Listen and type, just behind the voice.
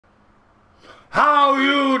How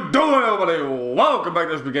you doing, everybody? Welcome back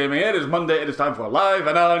to XPA Gaming. It is Monday, it is time for live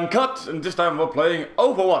and uncut, and this time we're playing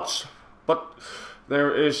Overwatch. But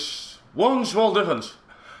there is one small difference.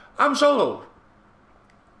 I'm solo.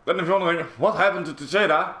 And if you're wondering what happened to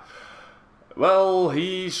Tejeda, well,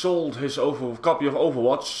 he sold his copy of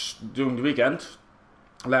Overwatch during the weekend,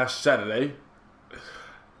 last Saturday.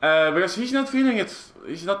 Because he's not feeling it.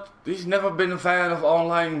 He's never been a fan of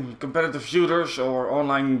online competitive shooters or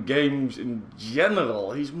online games in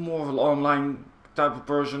general. He's more of an online type of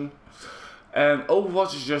person. And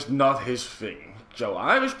Overwatch is just not his thing. So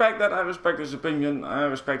I respect that, I respect his opinion, I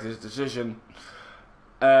respect his decision.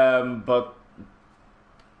 But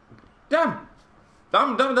yeah,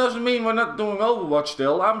 that doesn't mean we're not doing Overwatch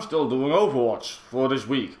still. I'm still doing Overwatch for this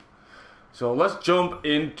week. So let's jump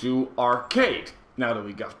into arcade. Now that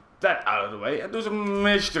we got that out of the way, and do some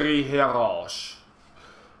mystery heroes.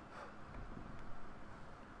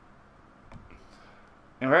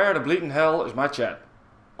 And where the bleeding hell is my chat?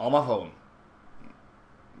 On my phone.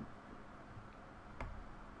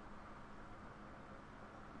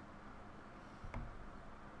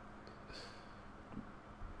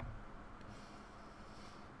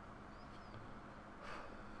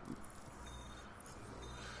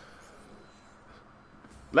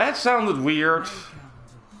 That sounded weird.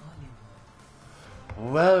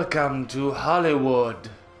 Welcome to Hollywood.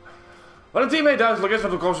 When a teammate dies, look at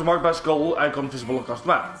what comes to marked by skull icon visible across the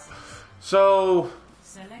map. So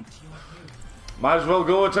might as well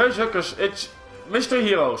go with Treasure, because it's mystery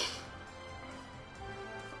heroes.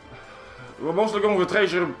 We're mostly going with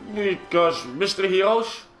Treasure because mystery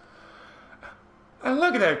heroes. And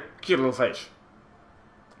look at that cute little face.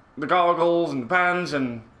 The goggles and the pants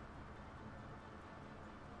and...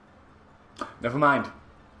 Never mind.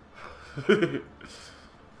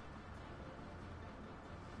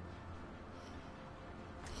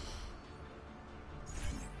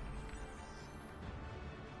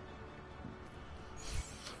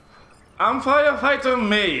 I'm Firefighter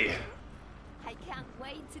May. I can't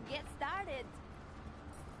wait to get started.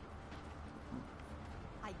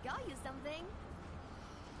 I got you something.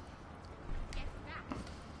 Get back.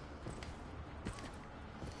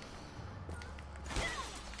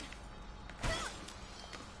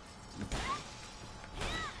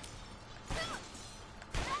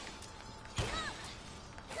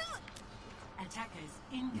 Attackers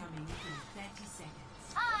incoming in 30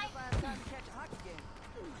 seconds. Hi.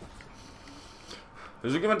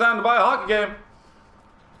 Dus ik heb time to buy a hockey game.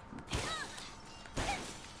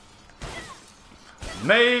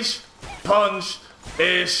 May's punch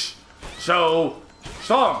is so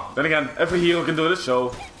strong. Then again, every hero can do this,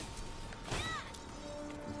 so...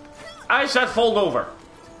 I said fold over.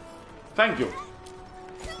 Thank you.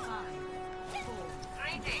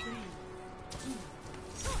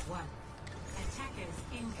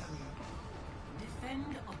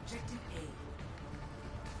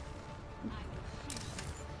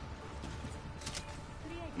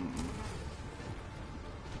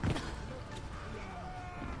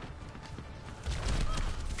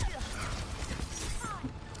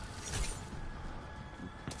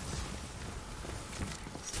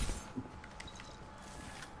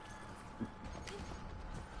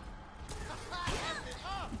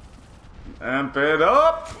 Amp it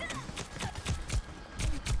up!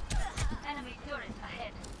 Enemy turret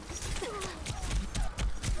ahead.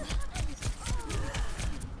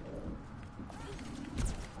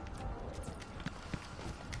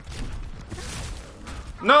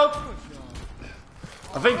 Nope!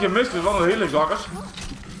 I think you missed with one of the healing blockers.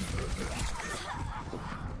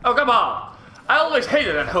 Oh, come on! I always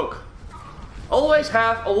hated that hook. Always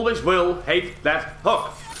have, always will hate that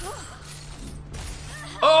hook.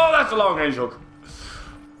 Oh, that's a long range hook.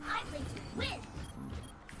 I think you win.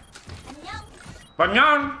 And now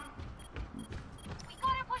Banyan! we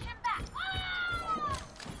gotta push him back.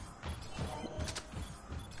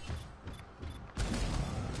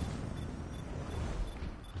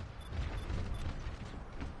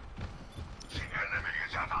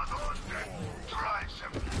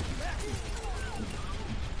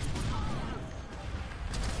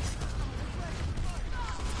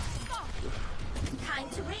 Time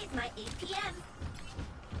to raise my APM.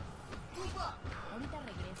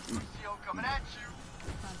 Coming at you.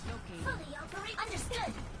 Fully operate.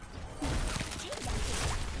 Understood.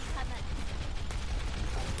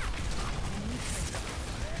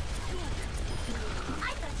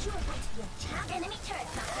 I thought you were going to be a champ. Enemy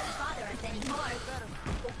turret's not gonna bother us anymore.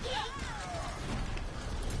 Okay.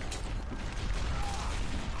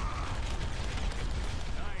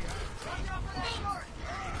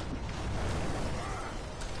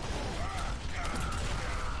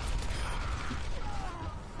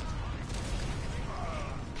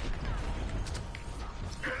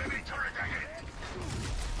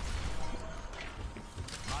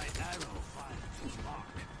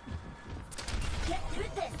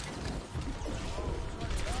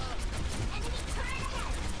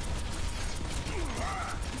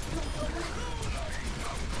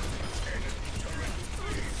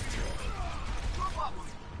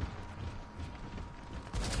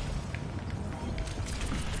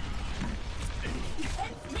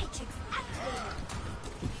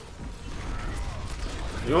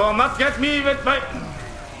 You will not get me with my...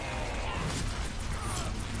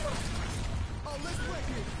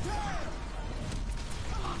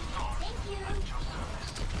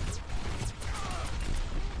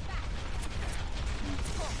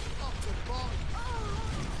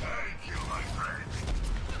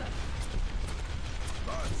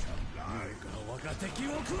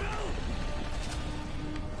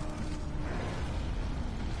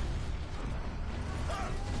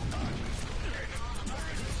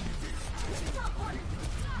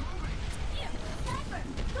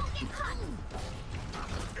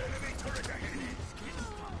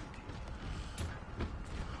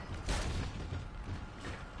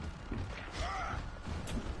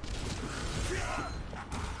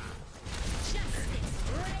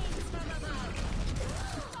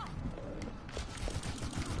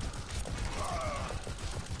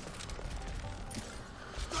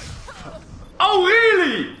 Oh,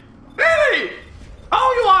 really? Really?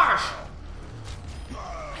 Oh, you arse!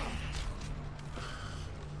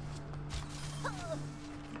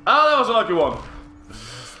 Oh, that was a lucky one.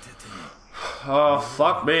 Oh,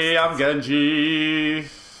 fuck me, I'm Genji.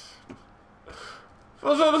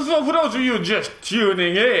 For those of you just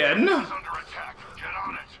tuning in,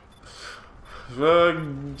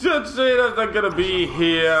 just say that I'm gonna be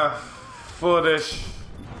here for this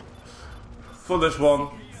one.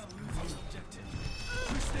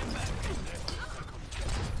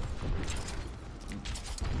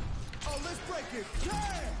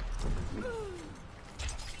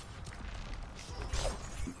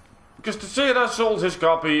 Because Teixeira sold his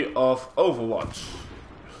copy of Overwatch.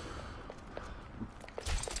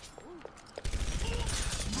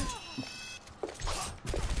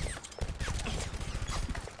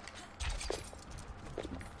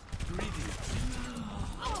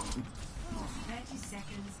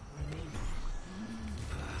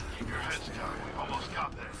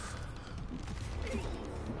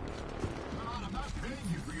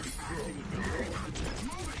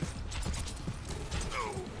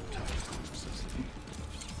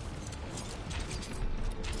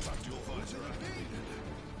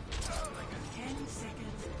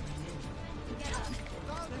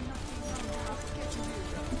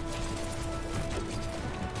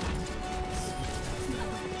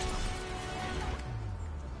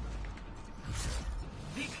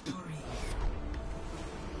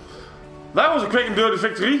 That was a quick and dirty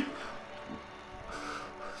victory.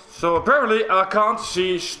 So apparently I can't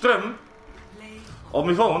see stream on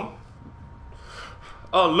my phone.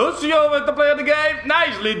 Oh, Lucio with the play of the game.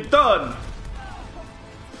 Nicely done.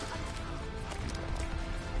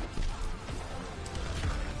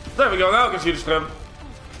 There we go, now I can see the stream.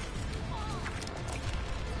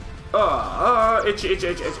 Itchy.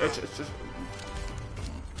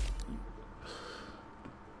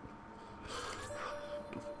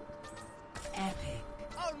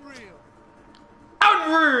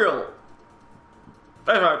 Unreal!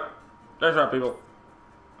 That's right. That's right, people.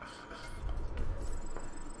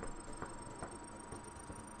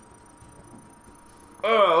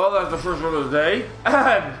 Well, that's the first one of the day.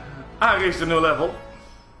 And I reached a new level.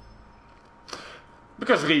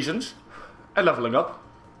 Because reasons. And leveling up.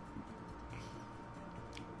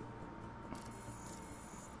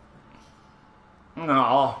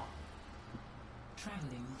 No.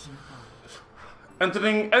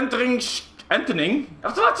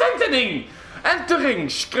 Entering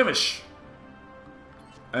skirmish.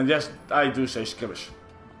 And yes, I do say skirmish.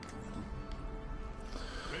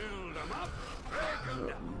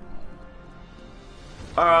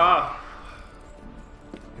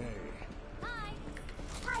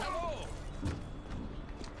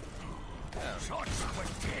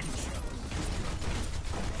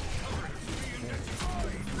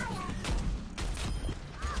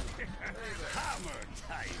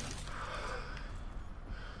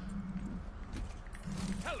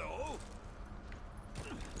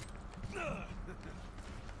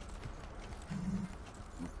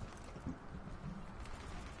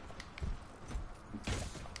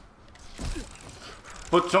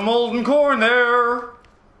 Put some molten core in there.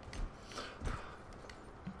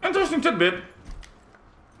 Interesting tidbit.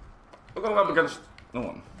 We're going up against no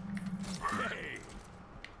one. Hey,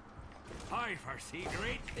 I foresee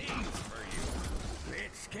great things for you.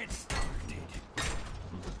 Let's get started.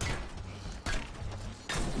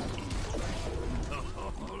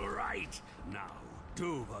 All right, now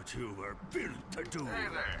do what you were built to do. Hey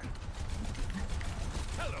there.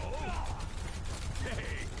 Hello.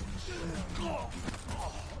 Hey. Oh.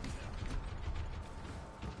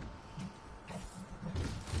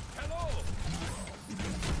 Hello.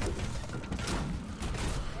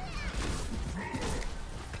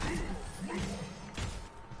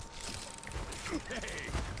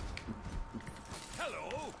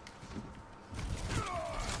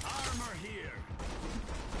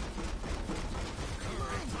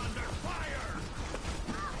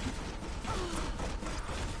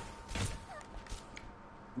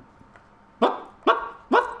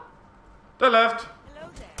 left. Hello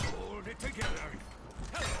there. Hold it together.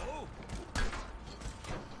 Hello.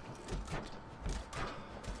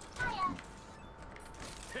 Hiya.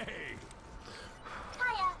 Hey.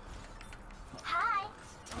 Hiya. Hi.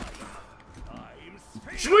 I'm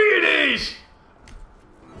Space. Swedish!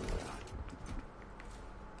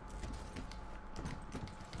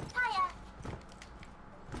 Hiya.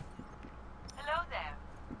 Hello there.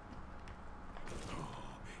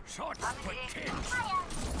 Shots potential. Hiya.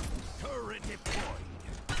 Turret deployed.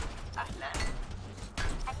 Ahlan.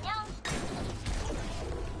 안녕.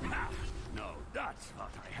 Ha! No, that's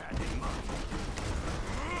what I had in mind.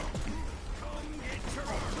 Come get your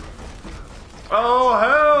armor. Oh,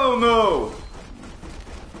 hell no!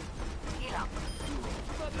 Xiron.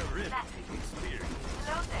 Terrific experience.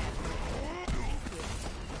 Hello there.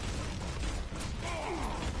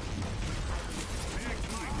 Back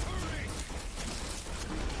my turret.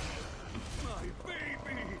 My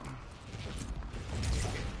baby.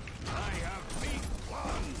 I have big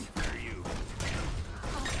plans for you.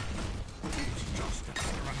 It's just a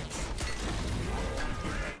scratch.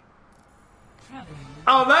 Traveling.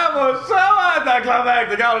 Oh, that was so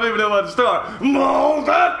anticlimactic. I don't even know what to start. Mold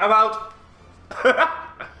it! I'm out.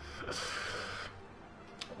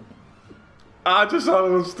 I just had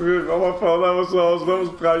it on stream on my phone. That was awesome. That was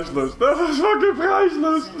priceless. That was fucking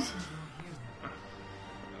priceless.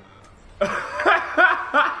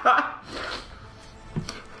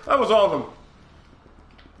 That was awesome.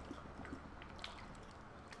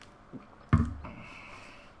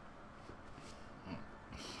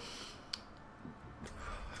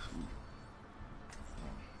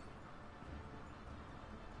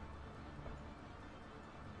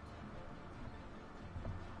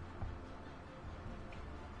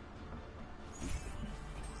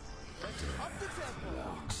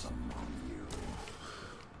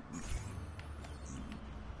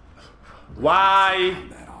 Why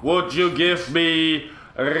would you give me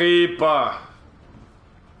Reaper?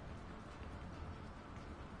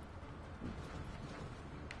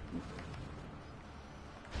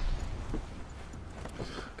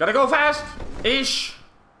 Gotta go fast! Ish!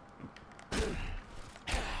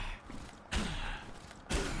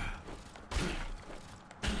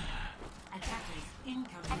 Attackers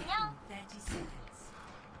incoming 안녕. in 30 seconds.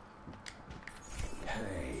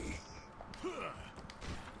 Hey.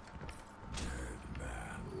 Dead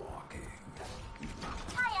man walking.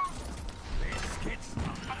 Hiya. Let's get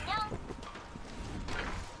started. 안녕.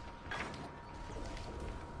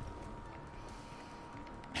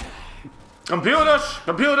 Computers!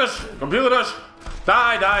 Computers! Computers!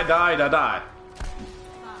 Die, die, die, die, die.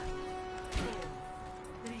 5, 4,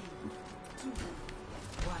 3, 2,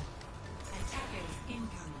 1. Attackers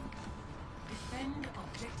incoming. Defend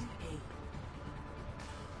objective A.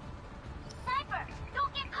 Sniper,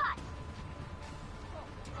 don't get caught.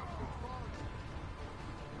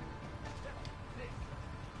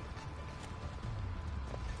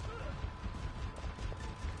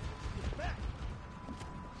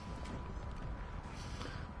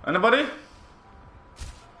 Anybody?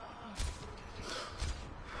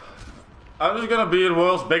 I'm just gonna be the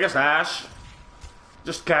world's biggest ass.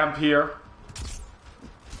 Just camp here.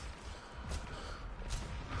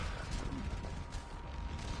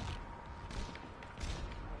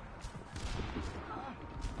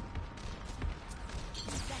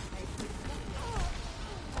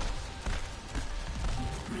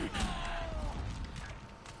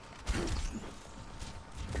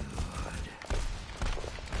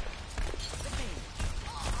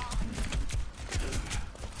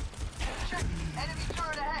 Check. Enemy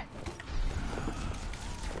turret ahead.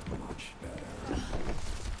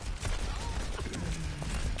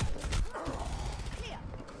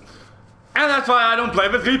 And that's why I don't play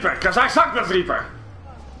with Reaper, because I suck with Reaper.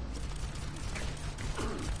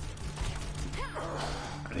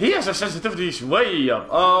 He has a sensitivity is way up.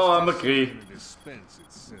 Oh, I'm a Cree. Dispense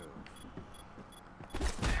itself.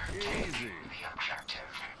 Easy.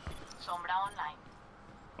 Sombra online.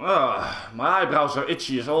 Ugh, my eyebrows are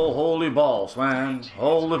itchy as all holy balls, man.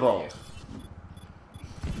 Holy balls.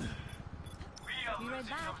 We are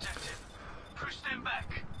losing objective. Push them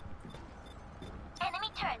back. Enemy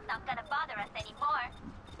turret's not gonna bother us anymore.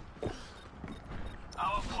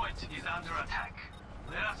 Our point is under attack.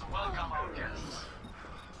 Let us welcome our guests.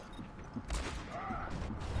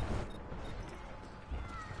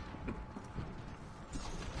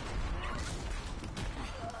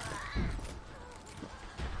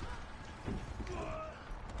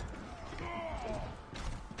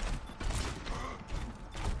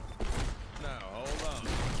 Now, hold on.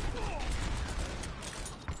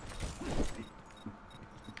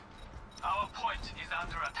 Our point is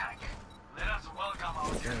under attack. Let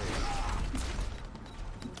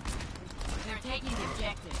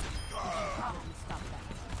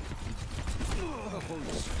Hold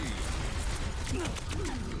still.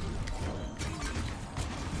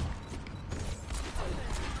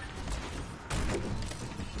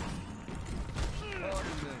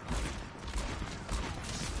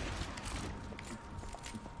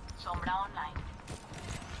 Sombra online.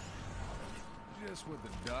 Just what the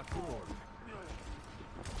doctor ordered.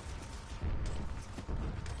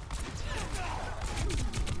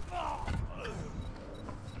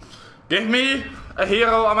 Give me a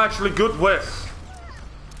hero I'm actually good with.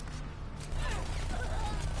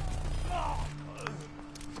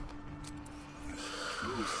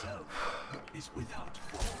 Yourself is without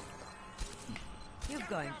fault. You're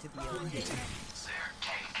going to be okay. They're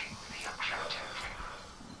taking the objective.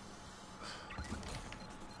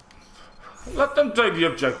 Let them take the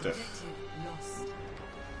objective. Objective lost.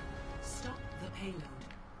 Stop the payload.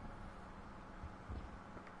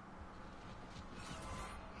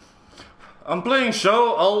 I'm playing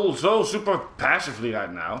so super passively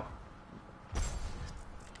right now.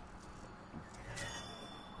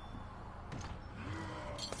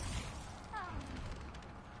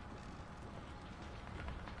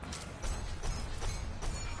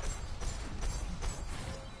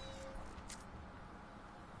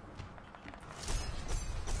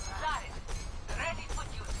 Got it. Ready for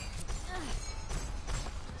duty.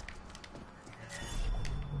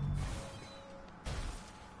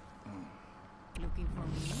 Looking for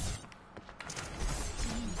me?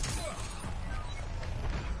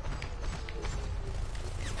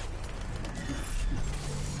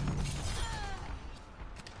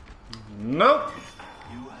 Nope.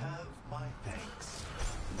 You have my thanks.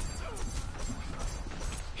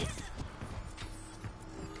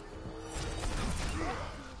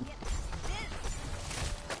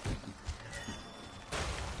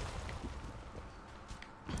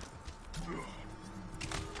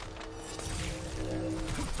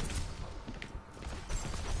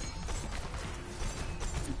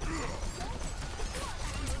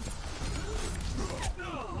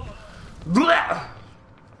 Blah!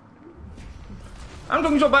 I'm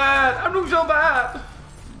doing so bad. I'm doing so bad.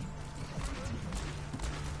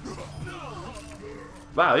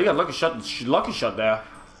 Wow, you got lucky shot there.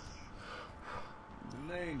 The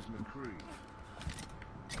name's McCree.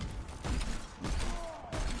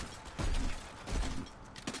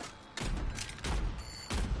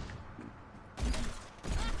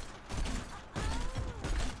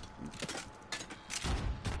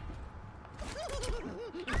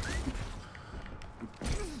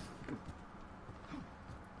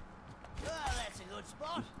 That's a good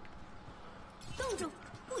spot. 冻住，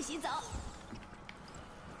不许走。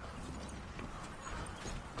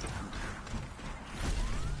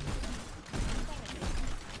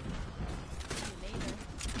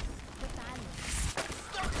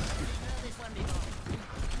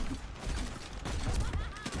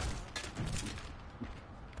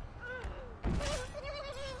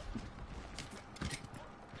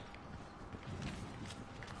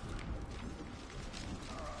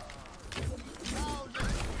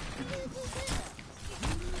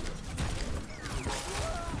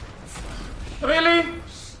Really?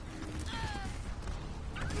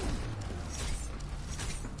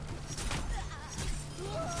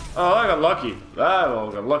 Oh, I got lucky. I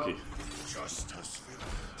got lucky.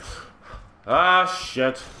 Ah,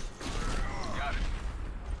 shit.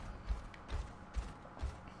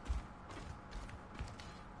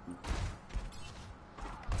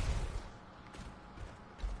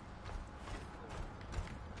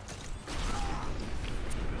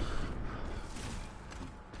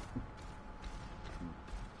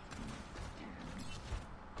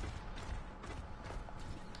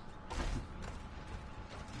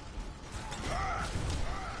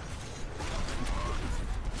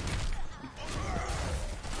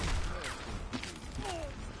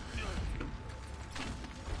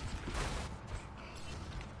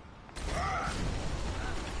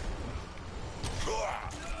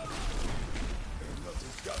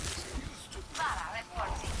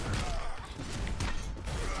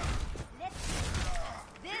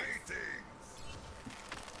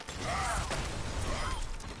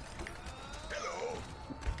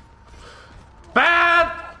 Bad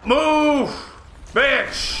move,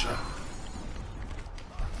 bitch.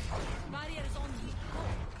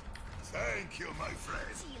 Thank you, my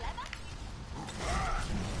friend. 起来吧。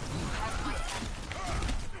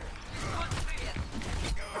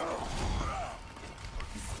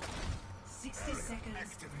 60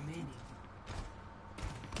 seconds remaining.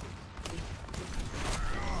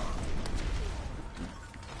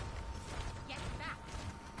 Get back.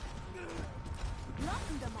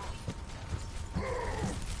 Blocking them all.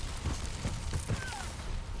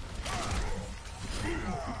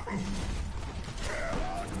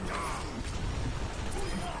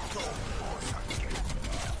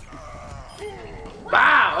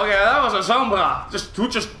 was a Sombra. Who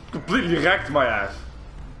just completely wrecked my ass.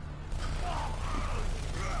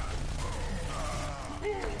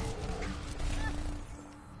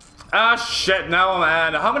 Ah shit, now I'm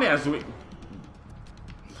at. How many hands do we...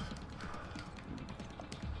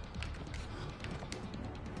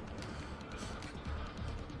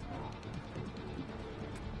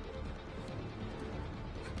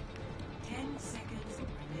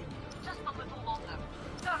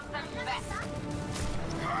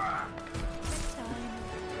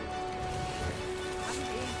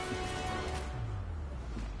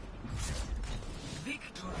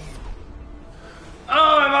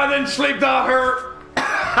 Oh, if I didn't sleep, that hurt.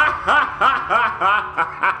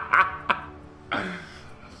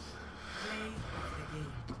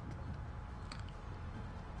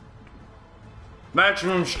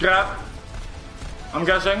 Maximum scrap, I'm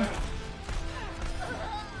guessing.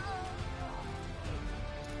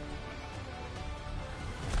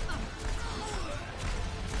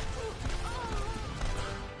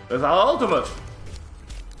 It's our ultimate.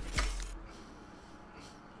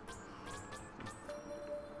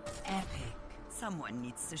 Epic. Someone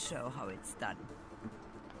needs to show how it's done.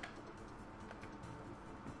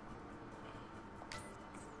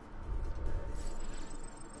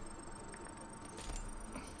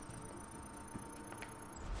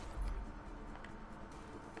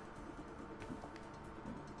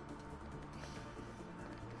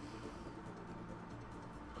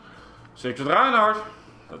 Sticks with Reinhardt.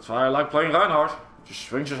 That's why I like playing Reinhardt. Just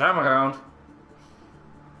swings his hammer around.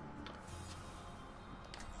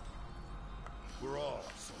 We're all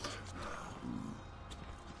soldiers now.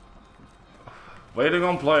 Waiting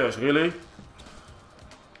on players, really?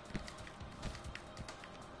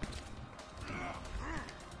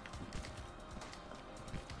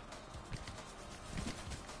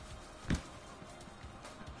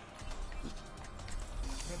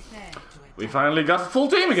 We finally got a full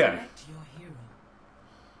team again.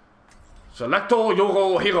 Selector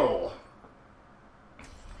your hero.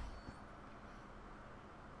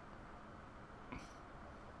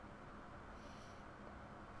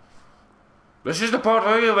 This is the part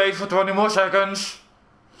where you wait for 20 more seconds.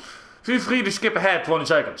 Feel free to skip ahead 20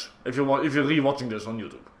 seconds if you're re-watching this on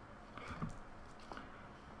YouTube.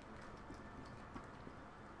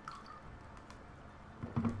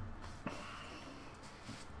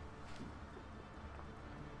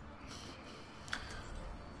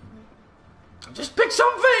 Just pick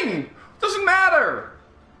something! Doesn't matter!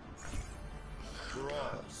 We're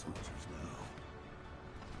all soldiers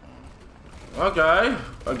now. Okay,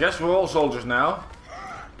 I guess we're all soldiers now.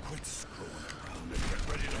 Quit screwing around and get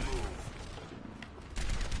ready to move.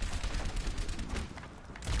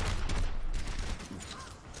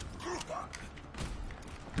 Group up!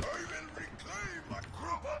 I will reclaim my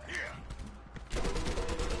group up here!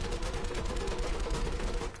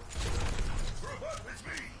 Group up with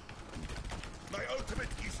me! My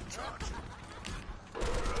ultimate is charged!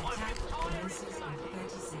 Attack commences in 30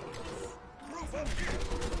 seconds. Group up here!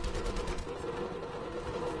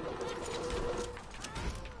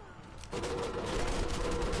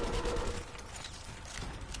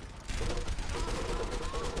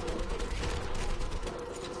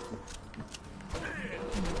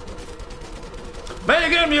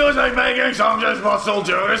 Making music, making songs is what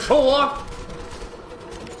soldier is for!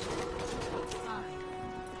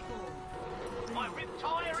 My rib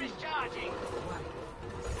tire is charging.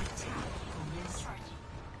 Attack commences.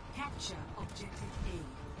 Capture objective A.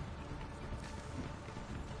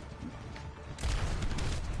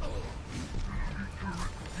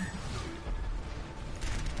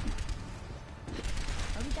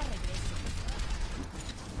 Ahorita regreso.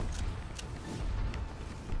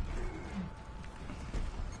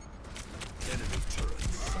 Enemy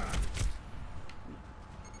turrets.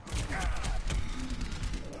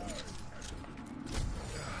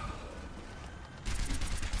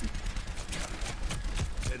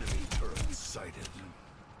 Enemy turret sighted.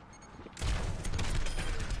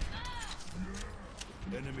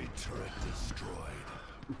 Enemy turret destroyed.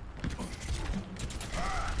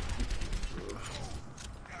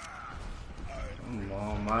 Come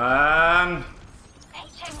on, man.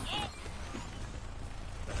 HMG.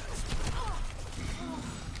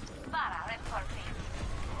 Para reporting.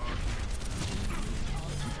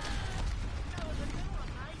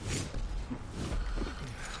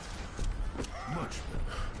 Much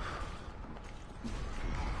better.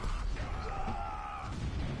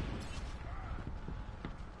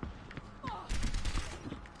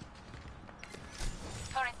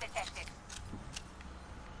 Current detected.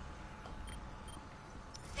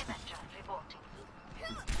 Symmetra reporting.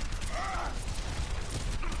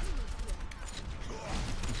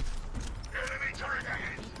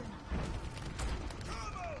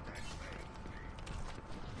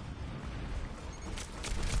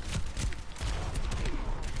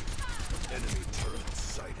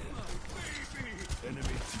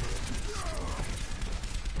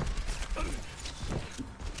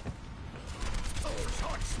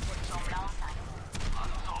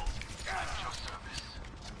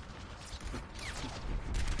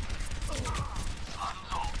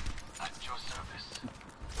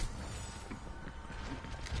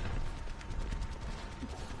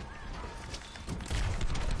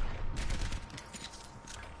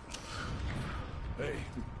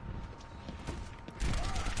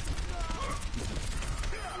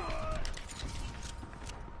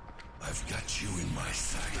 in my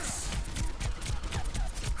sights.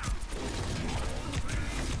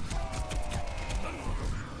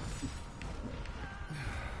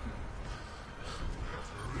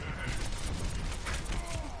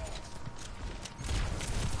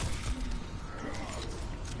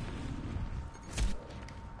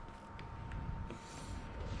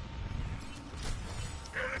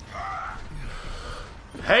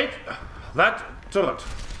 Hate that turret.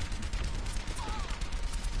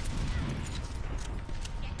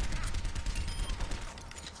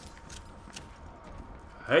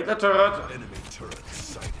 Hate that turret. Enemy turret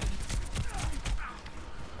sighted.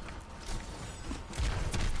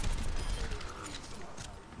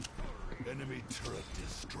 Enemy turret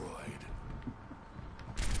destroyed.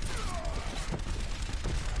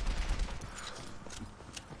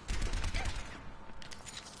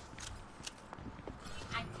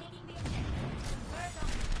 I'm taking the objective. Bird on.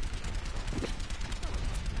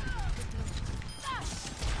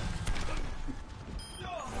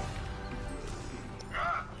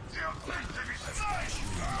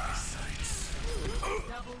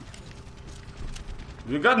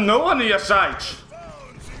 You got no one in your sights.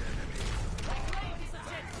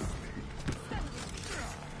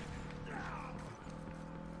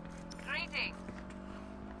 Greetings.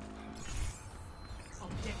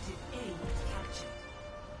 Objective A captured.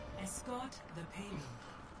 Escort the payload.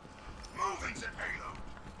 Moving to payload.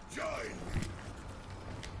 Join me.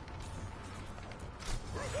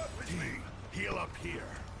 With me. Heal up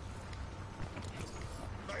here.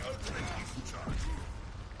 My ultimate is in charge.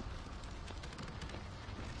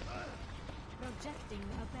 Projecting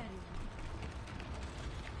a barrier.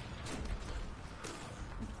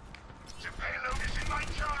 The payload is in my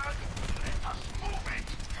charge. Let us move it.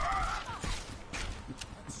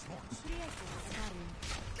 Prieto a barrier.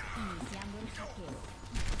 Iniziando il hackeo.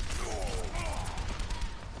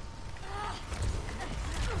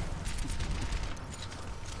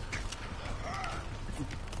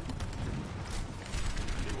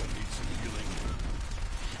 Anyone needs some healing?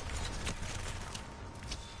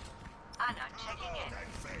 Anna checking in.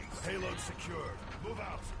 Payload secured. Move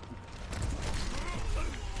out.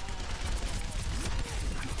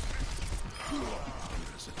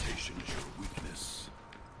 Hesitation is your weakness.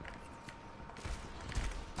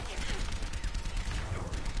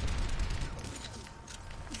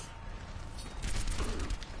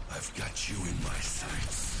 I've got you in my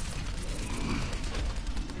sights.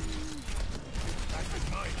 Back in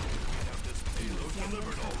mind, we have this payload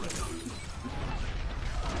delivered already.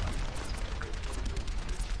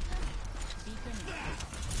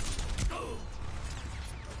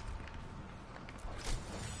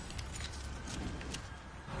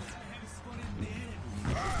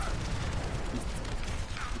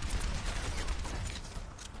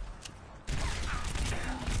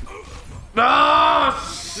 Oh,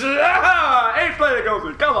 shit! 8 player goes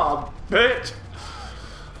in. Come on, bitch.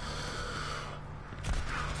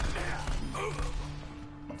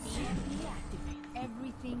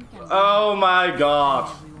 Everything can Oh my god.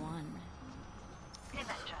 everyone.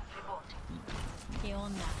 Electra reporting. ¿Qué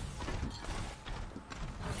onda?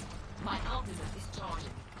 My ultimate is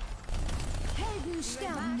charging. Helden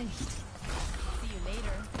sterben nicht. See you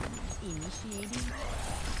later. Initiating.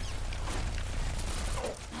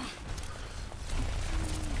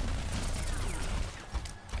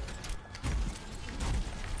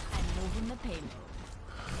 I'm moving the payload.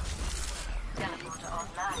 Teleporter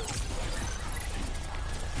online.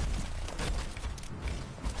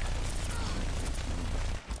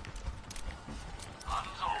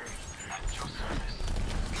 Hanzo, at your service.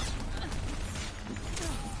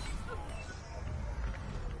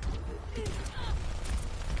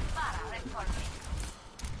 Para reporting.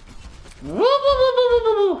 Woo, woo, woo, woo, woo,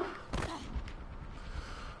 woo, woo.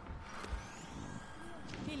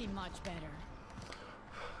 Feeling much better.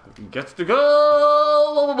 Gets to go.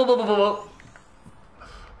 Woo, woo, woo, woo, woo, woo.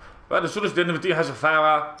 Well, as soon as the enemy has a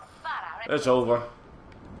Farah, Para it's over.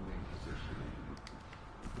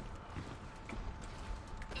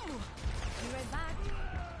 Be right back.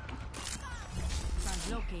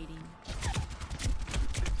 Translocating.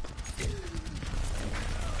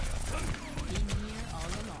 Been here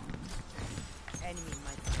all along. Enemy in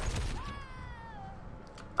my sight.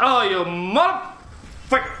 Oh, you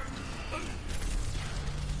motherfucker!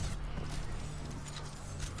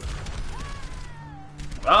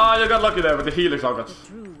 Ah, you got lucky there with the helix rockets.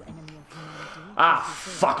 True enemy of humanity. Ah,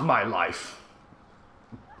 fuck my life.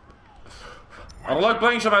 I don't like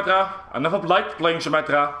playing Symmetra. I never liked playing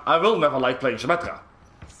Symmetra. I will never like playing Symmetra.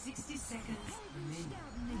 60 seconds remaining.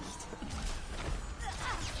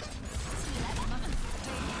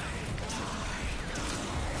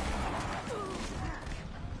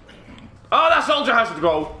 That soldier has to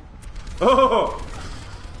go. Oh,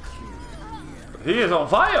 he is on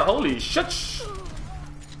fire. Holy shit.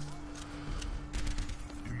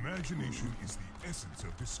 Imagination is the essence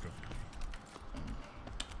of discovery.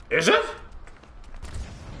 Is it?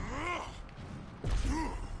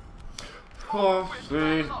 4,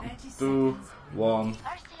 3, 2, 1. Mercy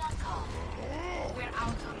on call. We're out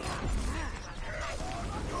of gas.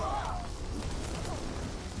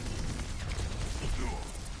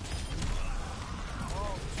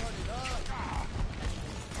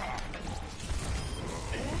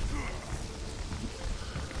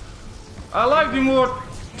 I like the more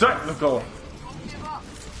technical.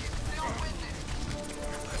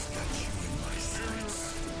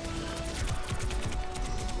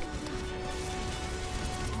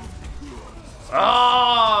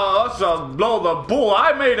 Ah, that's a blow the bull.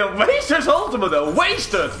 I made him waste his ultimate.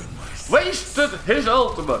 Wasted his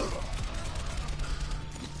ultimate.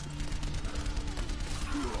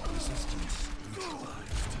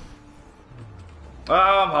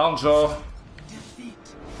 Hanzo.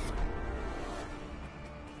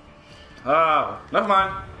 Ah, never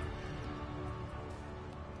mind.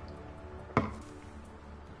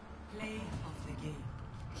 Play of the game.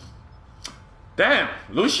 Damn,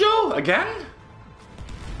 Lucio again?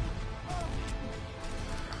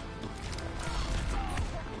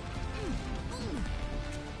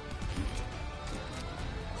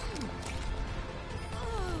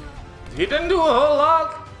 He didn't do a whole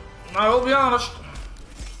lot, I will be honest.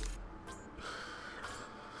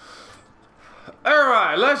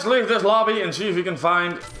 Alright, let's leave this lobby and see if we can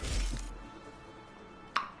find...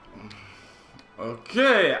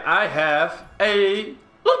 Okay, I have a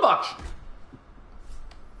loot box.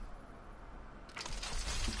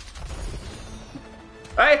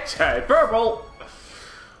 It's a purple.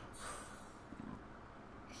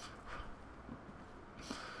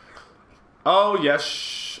 Oh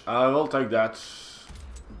yes, I will take that.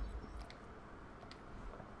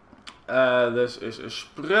 This is a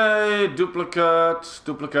spray, duplicate.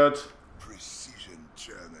 Precision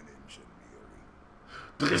German engineering.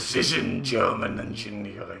 Precision German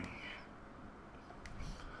engineering.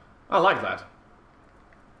 I like that.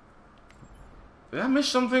 Did I miss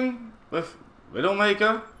something with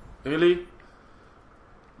Widowmaker? Really?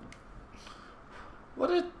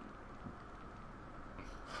 What is...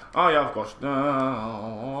 Oh yeah, of course.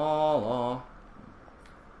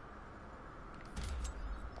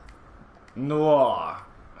 Noir.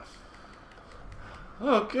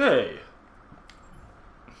 Okay.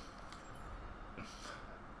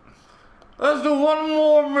 Let's do one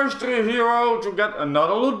more mystery hero to get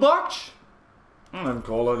another loot box. And then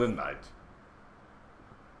call it a night.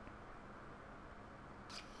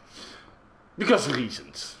 Because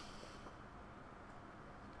reasons.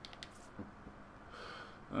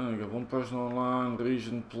 We got one person online,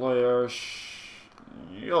 recent players.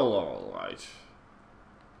 You're alright.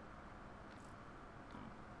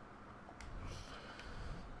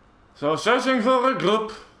 So searching for a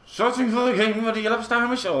group, searching for a game where the yellow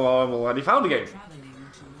time is. Oh, I've already found the game.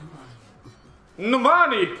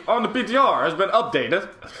 Numani on the PTR has been updated,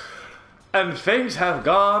 and things have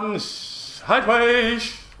gone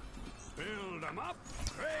sideways. Build them up,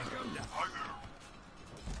 break them down.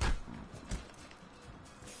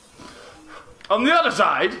 On the other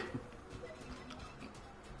side.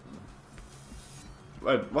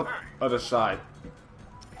 Wait, what other side?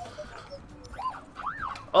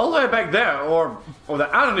 All the way back there, or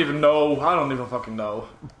that, I don't even know. I don't even fucking know.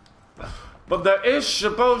 But there is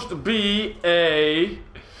supposed to be a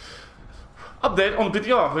update on the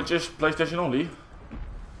PTR, which is PlayStation only.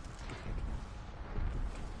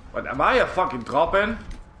 But am I a fucking drop-in?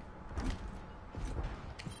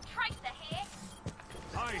 Tracer here.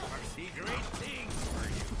 I foresee great things for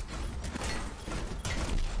you.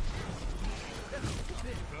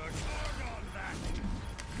 Good work on that.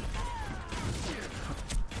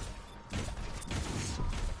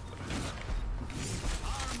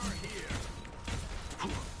 Armor here.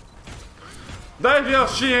 If you're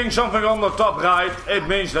seeing something on the top right, it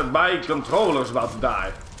means that my controller is about to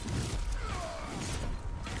die.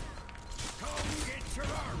 Come get your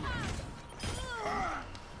armor.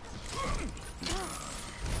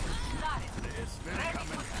 This will come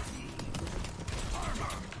in handy.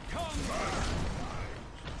 Armor, come back.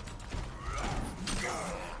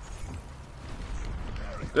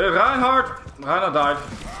 Did Reinhard died.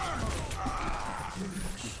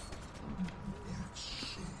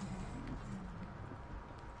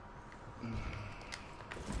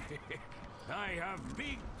 I have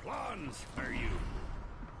big plans for you.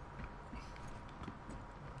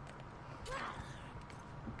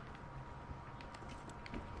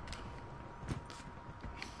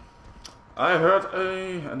 I heard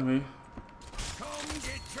a enemy. Come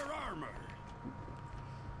get your armor.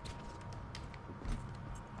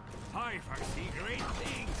 I foresee great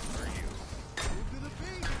things for you. Move to the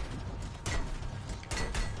beat.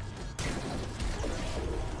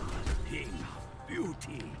 King of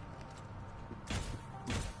beauty.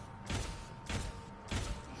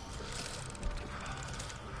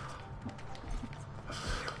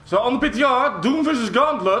 So on the PTR, Doom vs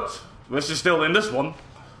Gauntlet, which is still in this one,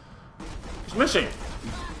 is missing.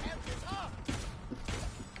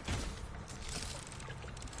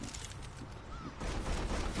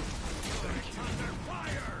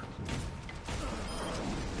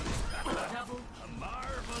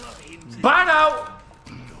 Bye now!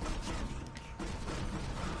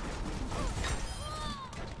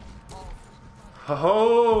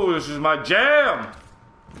 Oh, this is my jam!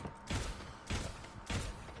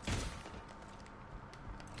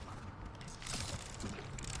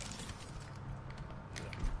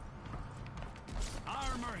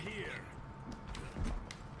 Armor here.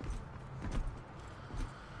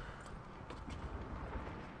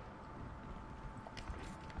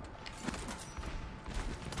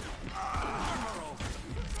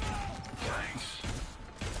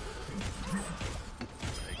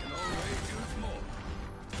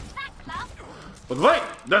 But wait,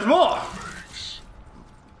 there's more! Speed!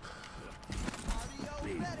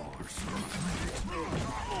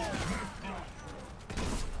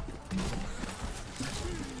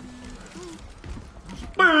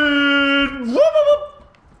 Whoop, whoop.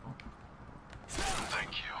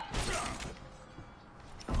 Thank you.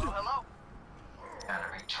 Hello, hello.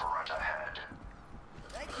 Enemy turret ahead.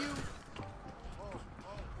 Thank you.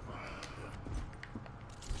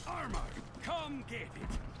 Armor, come get it.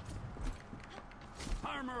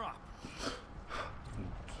 Armor up.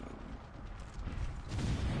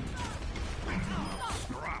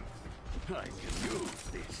 Scrap. I can use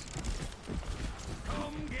this.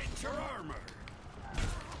 Come get your armor.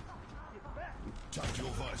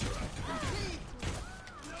 Tactical visor activated.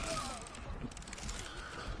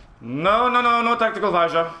 No tactical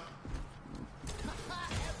visor.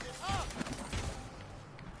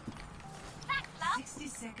 Back, 60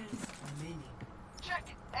 seconds remaining. Check.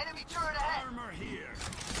 Enemy turret ahead. Armor here.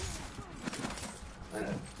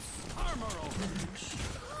 Armor over.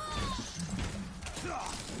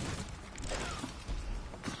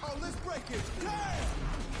 Oh, let's break it. Damn!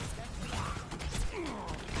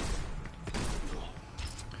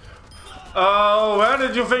 Oh, where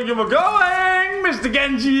did you think you were going, Mr.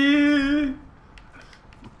 Genji?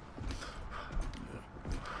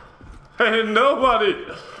 Hey, nobody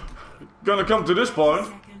gonna come to this point.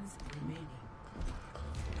 Seconds remaining.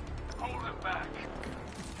 Hold it back.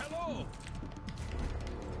 Hello.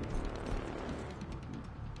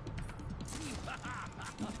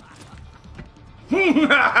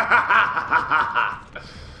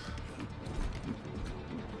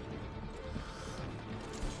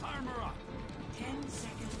 Armor up. 10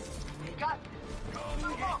 seconds remaining. Got. Come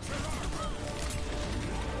get your armor.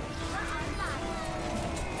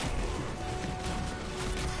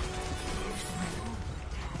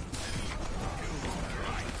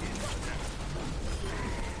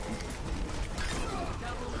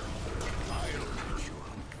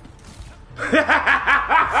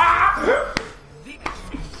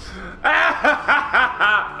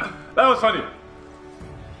 That was funny.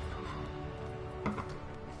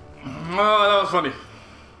 Oh, that was funny.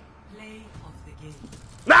 Play of the game.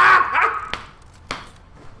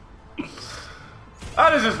 Oh,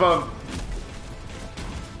 this is fun.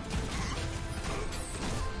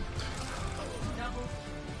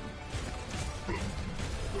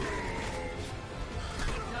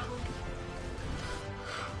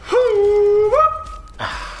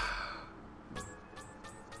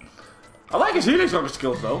 I like his healing soccer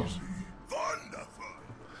skills though. Wonderful.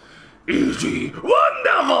 Easy,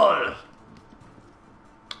 wonderful.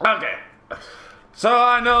 Okay, so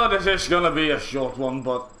I know this is gonna be a short one,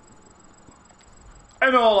 but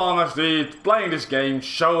in all honesty, playing this game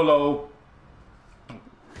solo,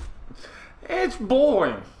 it's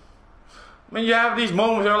boring. I mean, you have these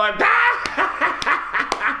moments where you're like,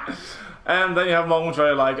 and then you have moments where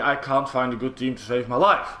you're like, I can't find a good team to save my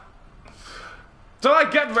life. So I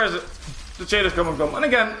get where the chain is coming from, and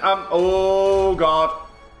again, oh god.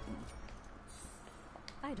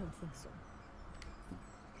 I don't think so.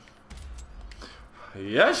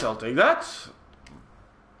 Yes, I'll take that.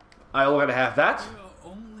 I already have that. You're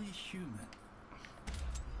only human.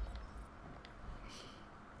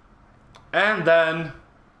 And then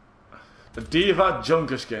the Diva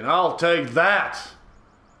Junker skin. I'll take that.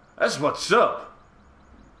 That's what's up.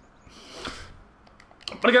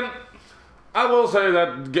 But again, I will say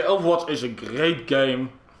that Overwatch is a great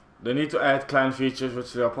game. They need to add clan features,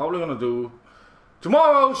 which they are probably gonna do.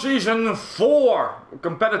 Tomorrow, Season 4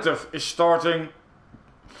 competitive is starting.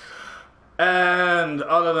 And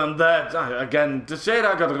other than that, again, to say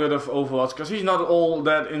that I got rid of Overwatch, because he's not all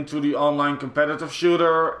that into the online competitive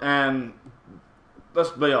shooter, and let's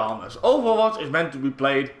be honest, Overwatch is meant to be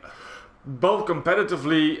played both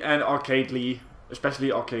competitively and arcadely, especially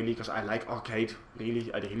arcadely, because I like arcade,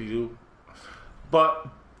 really, I really do. But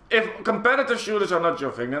if competitive shooters are not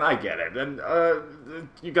your thing, then I get it, and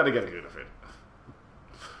you gotta get rid of it.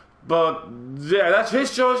 But yeah, that's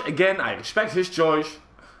his choice. Again, I respect his choice.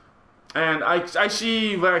 And I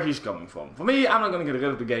see where he's coming from. For me, I'm not going to get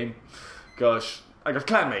rid of the game. Because I got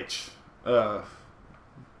clanmates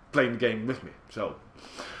playing the game with me. So,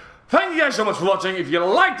 thank you guys so much for watching. If you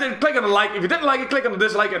liked it, click on the like. If you didn't like it, click on the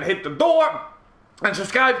dislike and hit the door. And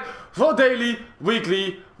subscribe for daily,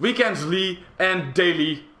 weekly, weekendsly, and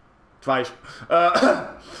daily, twice,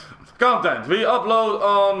 content. We upload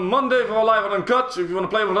on Monday for our live on UNCUT. So if you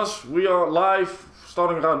want to play with us, we are live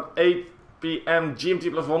starting around 8 PM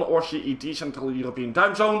GMT plus 1 or CET, Central European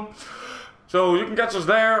Time Zone. So you can catch us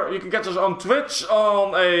there. You can catch us on Twitch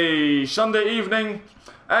on a Sunday evening.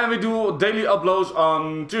 And we do daily uploads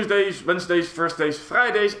on Tuesdays, Wednesdays, Thursdays,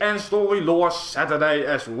 Fridays, and Story Lore Saturday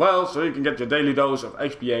as well. So you can get your daily dose of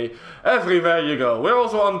XPA everywhere you go. We're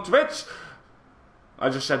also on Twitch. I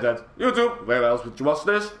just said that. YouTube, where else would you watch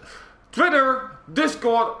this? Twitter,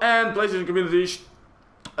 Discord, and PlayStation communities.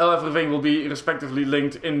 Everything will be respectively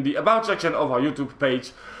linked in the About section of our YouTube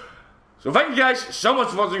page. So thank you guys so much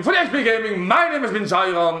for watching for the XPA Gaming. My name has been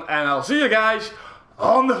Xiron, and I'll see you guys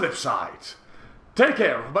on the flip side. Take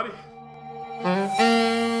care, everybody.